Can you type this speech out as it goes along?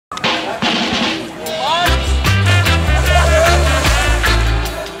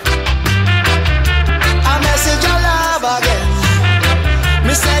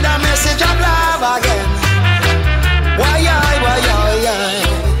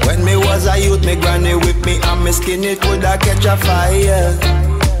youth, me granny with me and me skin it woulda catch a fire.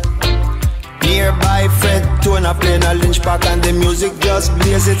 Nearby Fred Tona playing a lynch pack and the music just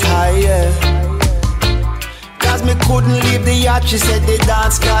blaze it higher. Cause me couldn't leave the yacht, she said the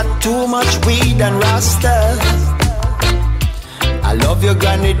dance got too much weed and rasta. I love your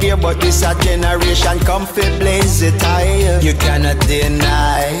granny dear, but this a generation come fi blaze it higher. You cannot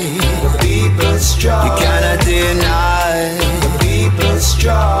deny the people's struggle. You cannot deny the people's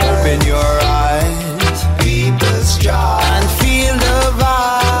struggle. Open your eyes, people's struggle, and feel the vibes,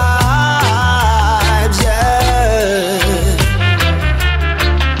 yeah.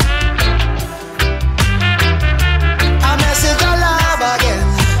 A message of love again.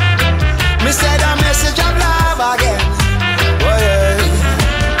 Me said a message of love again.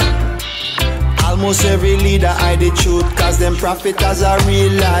 Almost every leader hide the truth, cause them prophet as a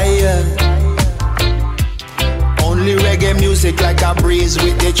real liar. Only reggae music like a breeze,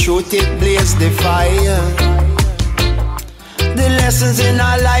 with the truth it blaze the fire. The lessons in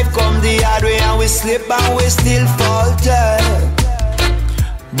our life come the hard way, and we slip and we still falter.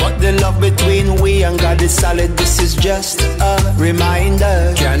 But the love between we and God is solid, this is just a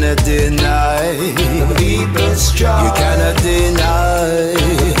reminder. Cannot deny the people's struggle. You cannot deny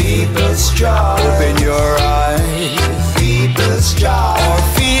the people's struggle. Open your eyes, people's struggle, or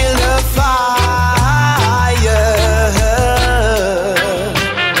feel the fire.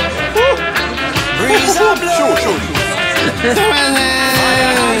 Breeze and blow. Sure.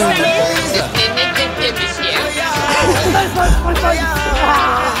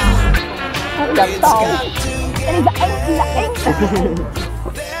 Đập tàu. Em giãy.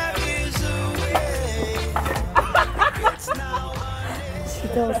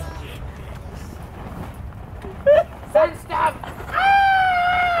 Sandstorm!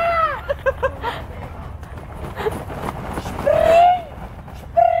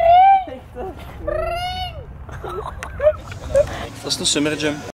 Dat is een Summerjam.